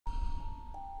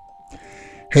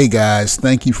Hey guys,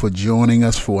 thank you for joining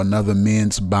us for another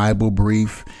Men's Bible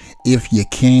Brief. If you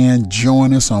can,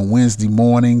 join us on Wednesday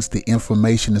mornings. The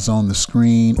information is on the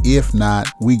screen. If not,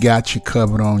 we got you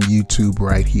covered on YouTube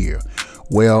right here.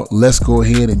 Well, let's go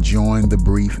ahead and join the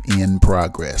brief in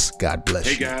progress. God bless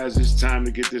you. Hey guys, it's time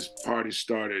to get this party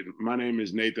started. My name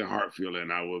is Nathan Hartfield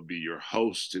and I will be your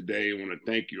host today. I want to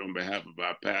thank you on behalf of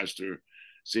our pastor,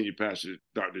 Senior Pastor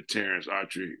Dr. Terrence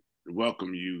Autry.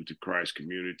 Welcome you to Christ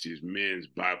Community's Men's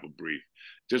Bible Brief.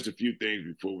 Just a few things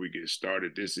before we get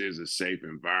started. This is a safe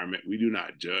environment. We do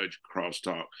not judge,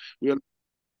 crosstalk. We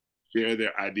share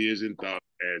their ideas and thoughts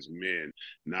as men,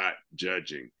 not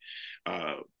judging.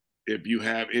 If you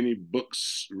have any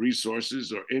books,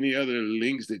 resources, or any other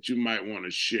links that you might want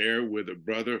to share with a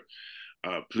brother,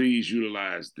 please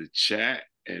utilize the chat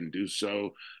and do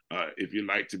so. If you'd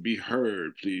like to be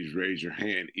heard, please raise your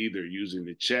hand, either using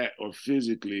the chat or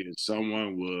physically, and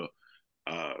someone will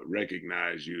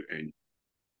recognize you and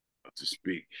to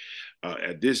speak.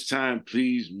 At this time,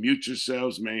 please mute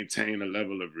yourselves, maintain a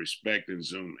level of respect and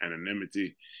Zoom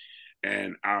anonymity.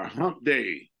 And our hump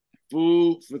day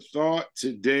food for thought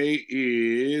today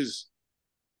is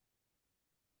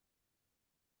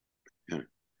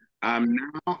I'm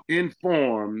now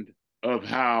informed of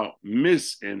how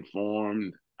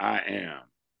misinformed I am.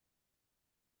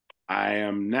 I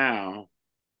am now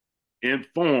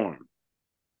informed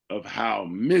of how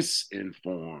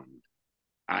misinformed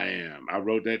I am. I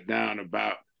wrote that down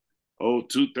about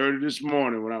 2:30 this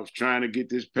morning when I was trying to get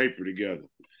this paper together.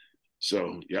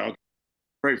 So y'all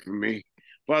pray for me.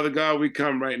 Father God, we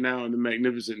come right now in the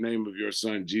magnificent name of your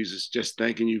son, Jesus, just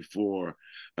thanking you for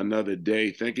another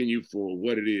day, thanking you for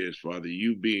what it is, Father,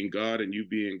 you being God and you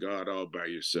being God all by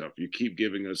yourself. You keep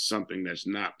giving us something that's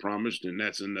not promised, and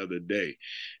that's another day.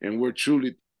 And we're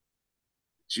truly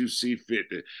you see fit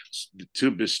to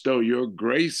bestow your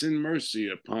grace and mercy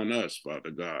upon us,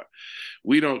 Father God.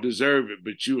 We don't deserve it,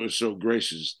 but you are so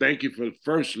gracious. Thank you for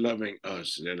first loving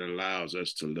us that allows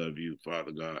us to love you,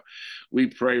 Father God. We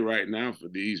pray right now for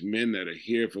these men that are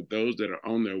here, for those that are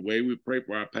on their way. We pray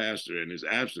for our pastor in his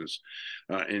absence,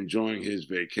 enjoying his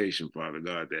vacation, Father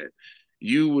God, that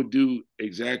you would do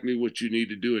exactly what you need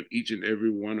to do in each and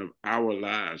every one of our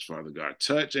lives, Father God.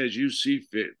 Touch as you see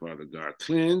fit, Father God.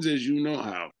 Cleanse as you know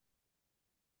how.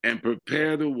 And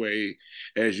prepare the way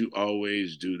as you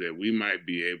always do, that we might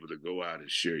be able to go out and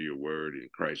share your word. In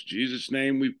Christ Jesus'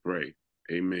 name we pray.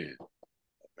 Amen.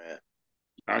 Amen.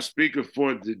 Our speaker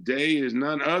for today is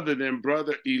none other than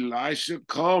Brother Elisha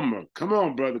Comer. Come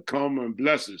on, Brother Comer, and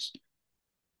bless us.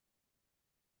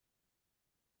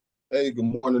 Hey, good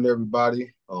morning,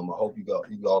 everybody. I hope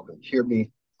you all can hear me.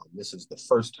 This is the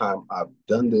first time I've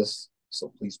done this, so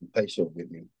please be patient with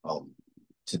me.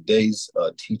 Today's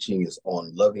teaching is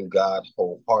on loving God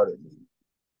wholeheartedly.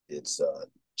 It's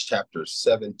chapter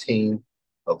 17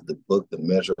 of the book, The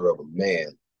Measure of a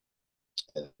Man.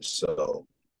 And so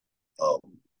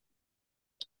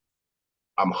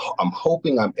I'm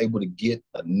hoping I'm able to get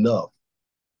enough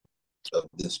of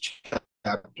this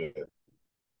chapter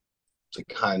to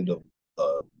kind of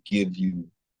give you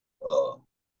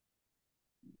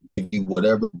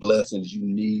whatever blessings you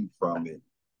need from it.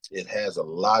 It has a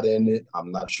lot in it.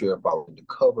 I'm not sure if I want to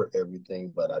cover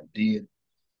everything, but I did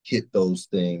hit those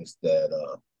things that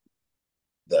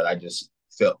I just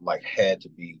felt like had to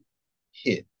be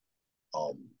hit.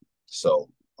 So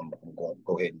I'm going to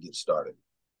go ahead and get started.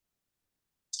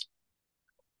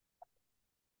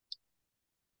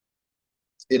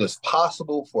 It is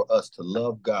possible for us to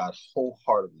love God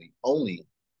wholeheartedly only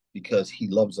because he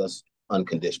loves us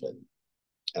unconditionally.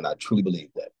 And I truly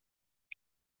believe that.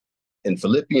 In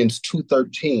Philippians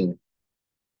 2:13,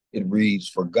 it reads,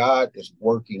 "For God is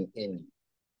working in you,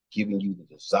 giving you the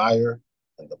desire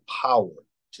and the power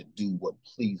to do what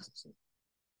pleases him."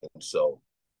 And so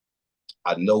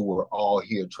I know we're all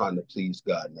here trying to please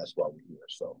God, and that's why we're here.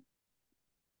 So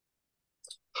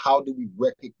how do we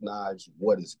recognize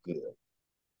what is good?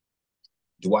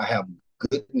 Do I have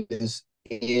goodness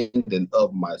in and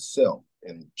of myself?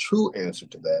 And the true answer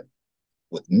to that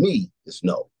with me is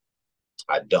no,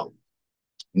 I don't.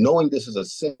 Knowing this is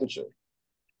essential.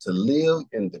 To live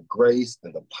in the grace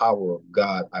and the power of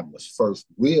God, I must first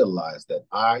realize that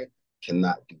I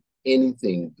cannot do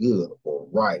anything good or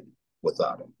right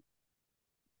without him.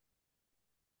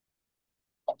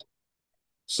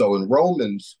 So in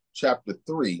Romans chapter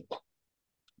 3,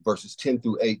 verses 10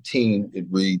 through 18, it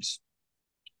reads,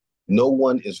 "No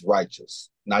one is righteous,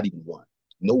 not even one.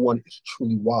 No one is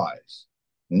truly wise.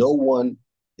 No one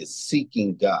is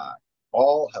seeking God.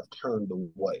 All have turned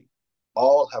away.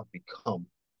 All have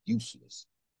become useless.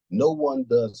 No one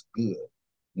does good,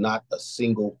 not a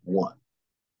single one.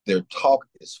 Their talk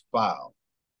is foul,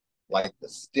 like the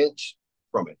stench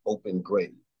from an open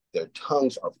grave. Their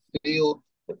tongues are filled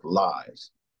with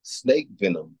lies. Snake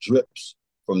venom drips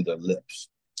from their lips.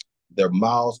 Their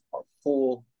mouths are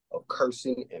full of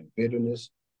cursing and bitterness.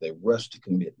 They rush to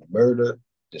commit murder.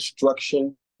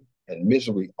 Destruction and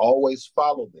misery always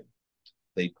follow them.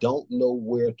 They don't know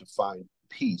where to find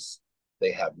peace.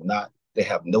 They have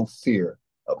no fear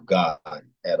of God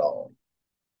at all.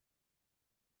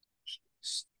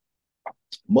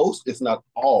 Most, if not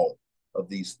all, of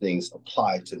these things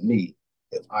apply to me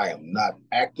if I am not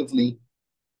actively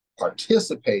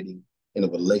participating in a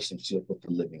relationship with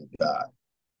the living God.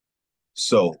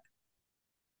 So,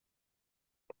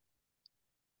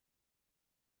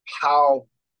 how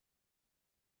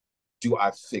do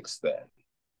I fix that?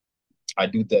 I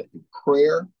do that through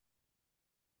prayer,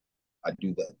 I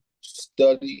do that through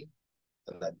study,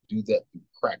 and I do that through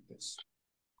practice.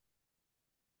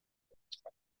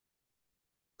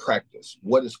 Practice.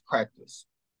 What is practice?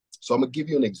 So I'm going to give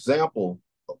you an example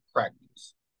of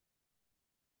practice.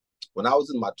 When I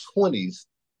was in my 20s,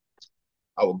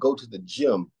 I would go to the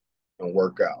gym and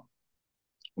work out.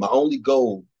 My only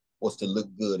goal was to look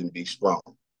good and be strong.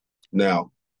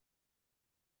 Now,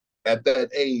 at that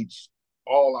age,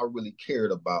 all I really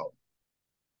cared about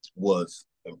was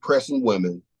impressing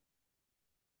women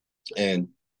and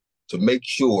to make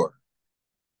sure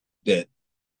that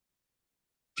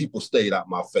people stayed out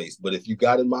my face. But if you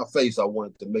got in my face, I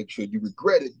wanted to make sure you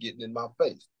regretted getting in my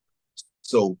face.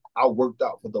 So I worked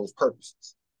out for those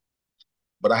purposes.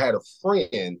 But I had a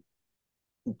friend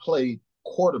who played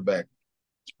quarterback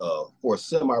for a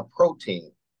semi-pro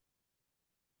team.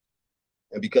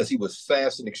 And because he was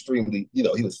fast and extremely, he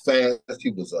was fast,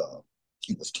 he was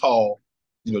tall,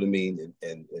 you know what I mean?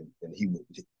 And he would,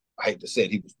 I hate to say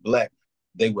it, he was black.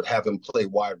 They would have him play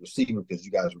wide receiver because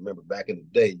you guys remember back in the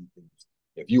day,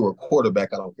 if you were a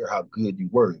quarterback, I don't care how good you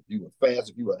were. If you were fast,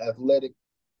 if you were athletic,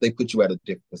 they put you at a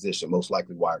different position, most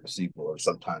likely wide receiver or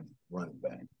sometimes running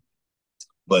back.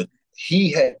 But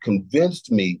he had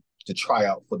convinced me to try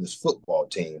out for this football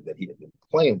team that he had been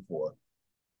playing for.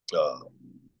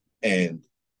 And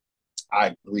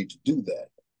I agreed to do that.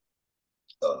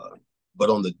 But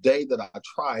on the day that I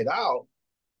tried out,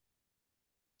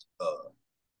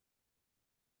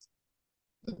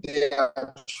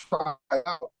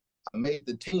 I made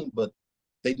the team, but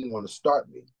they didn't want to start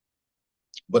me.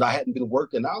 But I hadn't been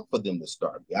working out for them to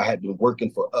start me. I had been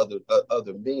working for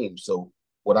other means. So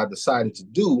what I decided to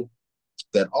do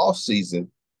that off season,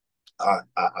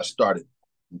 I started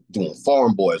doing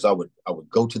farm boys. I would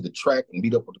go to the track and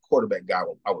meet up with the quarterback guy.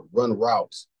 I would run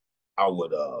routes. I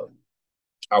would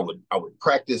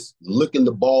practice looking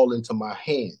the ball into my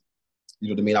hand. You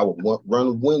know what I mean? I would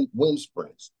run wind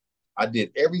sprints. I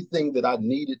did everything that I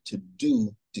needed to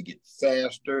do to get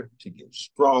faster, to get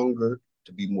stronger,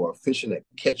 to be more efficient at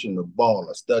catching the ball.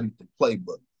 I studied the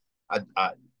playbook.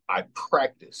 I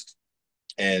practiced,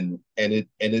 and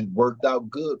it worked out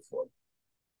good for me.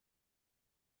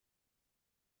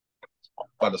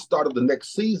 By the start of the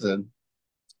next season,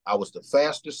 I was the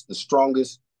fastest, the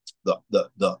strongest,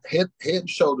 the head and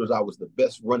shoulders. I was the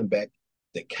best running back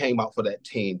that came out for that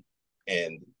team,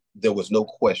 and there was no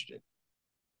question.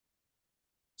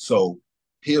 So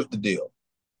here's the deal.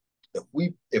 If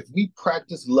we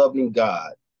practice loving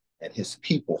God and his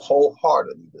people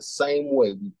wholeheartedly the same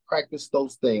way we practice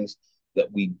those things that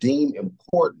we deem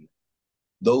important,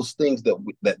 those things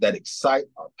that excite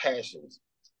our passions,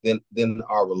 then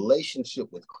our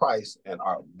relationship with Christ and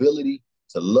our ability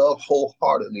to love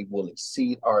wholeheartedly will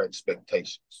exceed our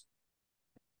expectations.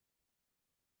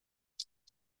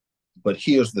 But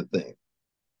here's the thing.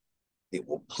 It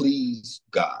will please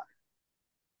God.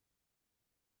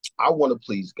 I want to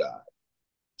please God.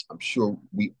 I'm sure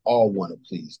we all want to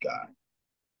please God.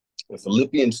 In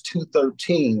Philippians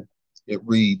 2:13, it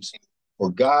reads, "For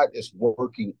God is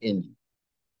working in you,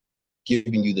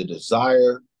 giving you the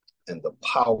desire and the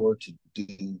power to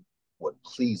do what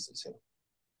pleases him."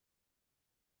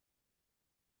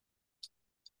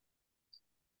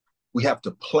 We have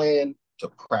to plan to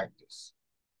practice.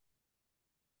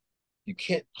 You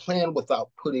can't plan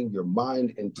without putting your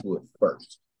mind into it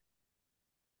first.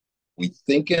 We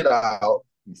think it out,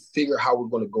 we figure how we're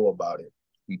going to go about it,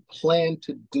 we plan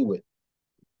to do it,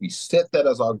 we set that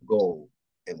as our goal,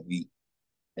 and we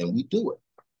do it.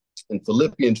 In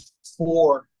Philippians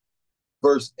 4,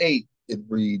 verse 8, it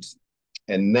reads,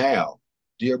 "And now,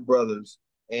 dear brothers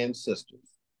and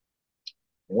sisters,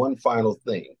 one final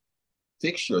thing.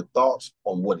 Fix your thoughts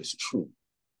on what is true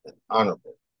and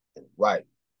honorable and right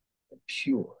and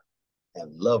pure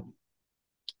and lovely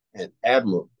and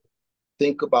admirable.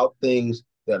 Think about things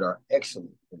that are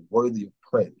excellent and worthy of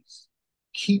praise.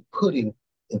 Keep putting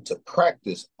into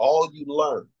practice all you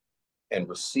learned and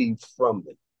received from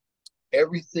me.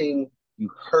 Everything you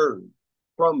heard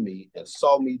from me and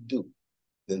saw me do,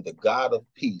 then the God of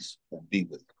peace will be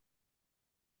with you.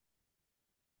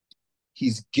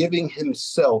 He's giving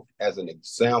himself as an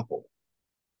example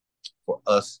for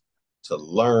us to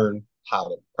learn how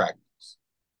to practice,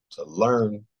 to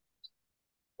learn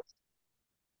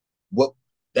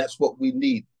that's what we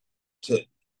need to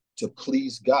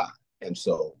please God. And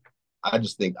so I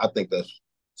think that's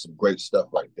some great stuff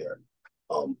right there.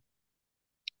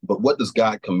 But what does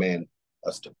God command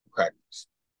us to practice?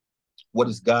 What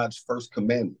is God's first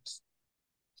commandments?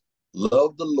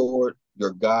 Love the Lord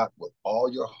your God with all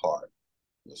your heart,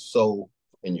 your soul,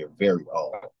 and your very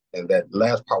all. And that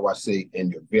last part where I say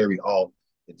 "and your very all,"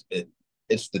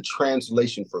 it's the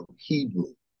translation from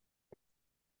Hebrew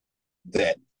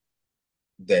that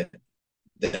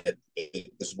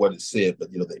is what it said.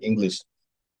 But the English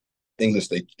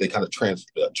they kind of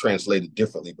translate it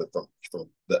differently. But from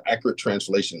the accurate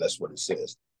translation, that's what it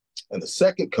says. And the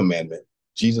second commandment,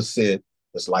 Jesus said,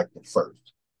 is like the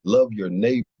first: love your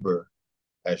neighbor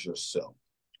as yourself.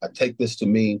 I take this to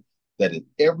mean that in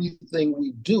everything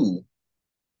we do,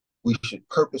 we should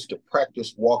purpose to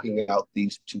practice walking out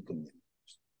these two commandments.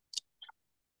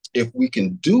 If we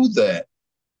can do that,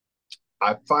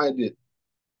 I find it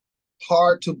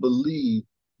hard to believe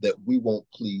that we won't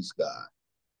please God.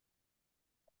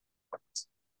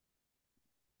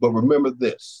 But remember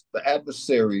this: the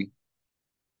adversary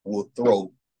will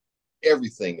throw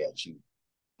everything at you,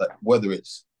 whether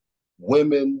it's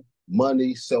women,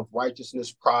 money,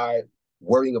 self-righteousness, pride,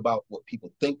 worrying about what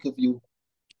people think of you.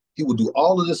 He will do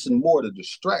all of this and more to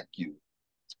distract you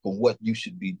from what you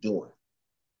should be doing.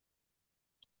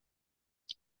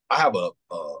 I have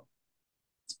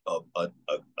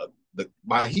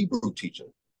my Hebrew teacher,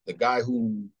 the guy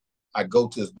who I go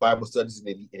to his Bible studies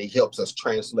and he helps us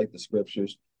translate the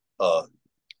scriptures.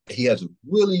 He has a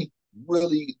really,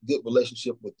 really good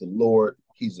relationship with the Lord.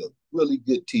 He's a really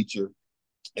good teacher,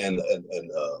 and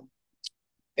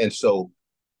so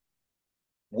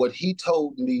what he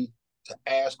told me to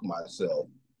ask myself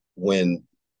when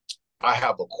I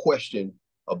have a question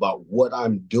about what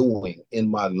I'm doing in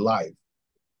my life,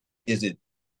 does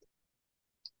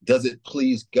it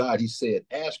please God? He said,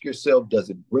 ask yourself, does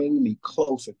it bring me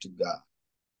closer to God?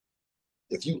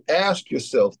 If you ask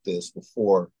yourself this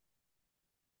before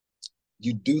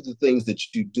you do the things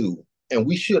that you do, and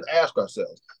we should ask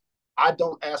ourselves. I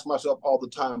don't ask myself all the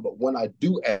time, but when I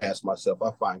do ask myself,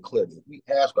 I find clarity. If we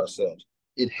ask ourselves,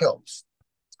 it helps.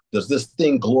 Does this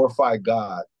thing glorify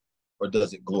God, or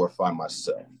does it glorify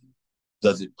myself?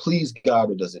 Does it please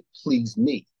God, or does it please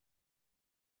me?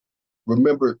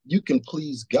 Remember, you can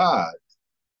please God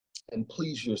and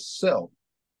please yourself,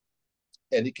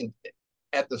 and it can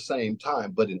at the same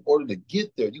time. But in order to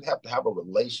get there, you have to have a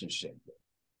relationship.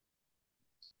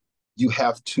 You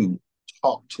have to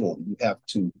talk to him. You have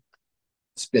to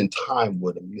spend time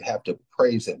with him. You have to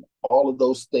praise him. All of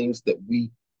those things that we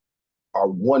are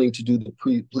wanting to do to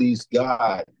please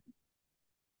God,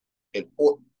 and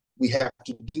we have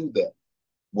to do that.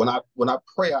 When I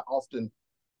pray, I often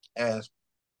ask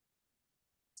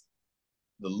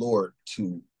the Lord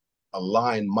to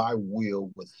align my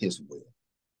will with his will.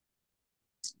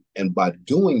 And by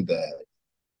doing that,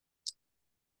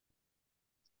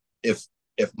 if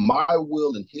my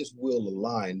will and his will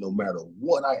align, no matter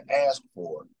what I ask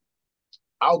for,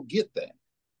 I'll get that.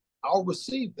 I'll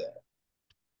receive that.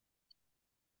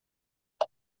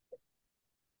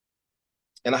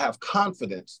 And I have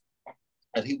confidence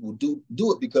that he will do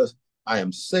it because I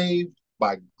am saved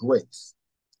by grace.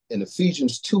 In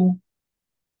Ephesians 2,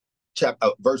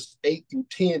 verse 8 through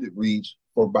 10, it reads,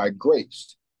 for by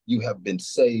grace you have been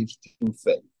saved through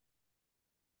faith.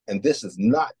 And this is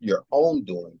not your own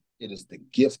doing. It is the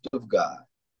gift of God,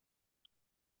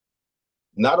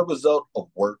 not a result of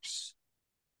works,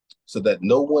 so that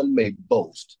no one may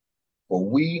boast. For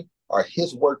we are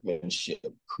his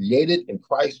workmanship, created in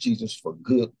Christ Jesus for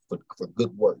good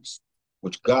works,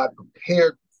 which God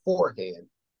prepared beforehand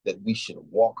that we should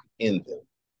walk in them.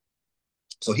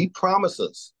 So he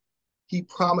promises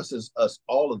us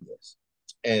all of this,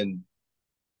 and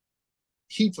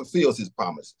he fulfills his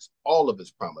promises, all of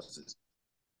his promises.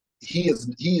 He is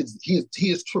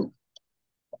truth.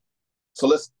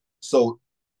 Let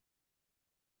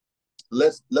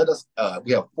us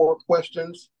we have 4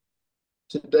 questions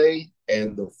today,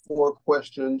 and the 4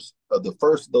 questions, the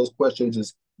first of those questions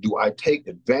is, do I take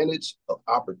advantage of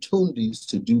opportunities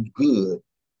to do good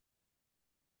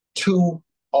to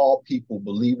all people,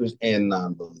 believers and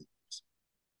non-believers?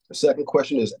 The second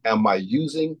question is, am I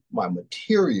using my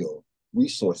material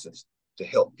resources to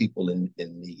help people in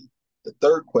need? The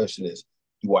third question is,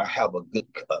 do I have a good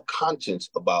conscience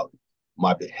about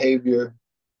my behavior?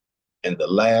 And the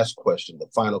last question, the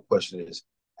final question is,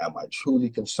 am I truly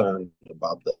concerned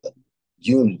about the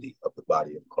unity of the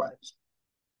body of Christ?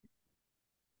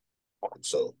 And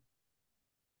so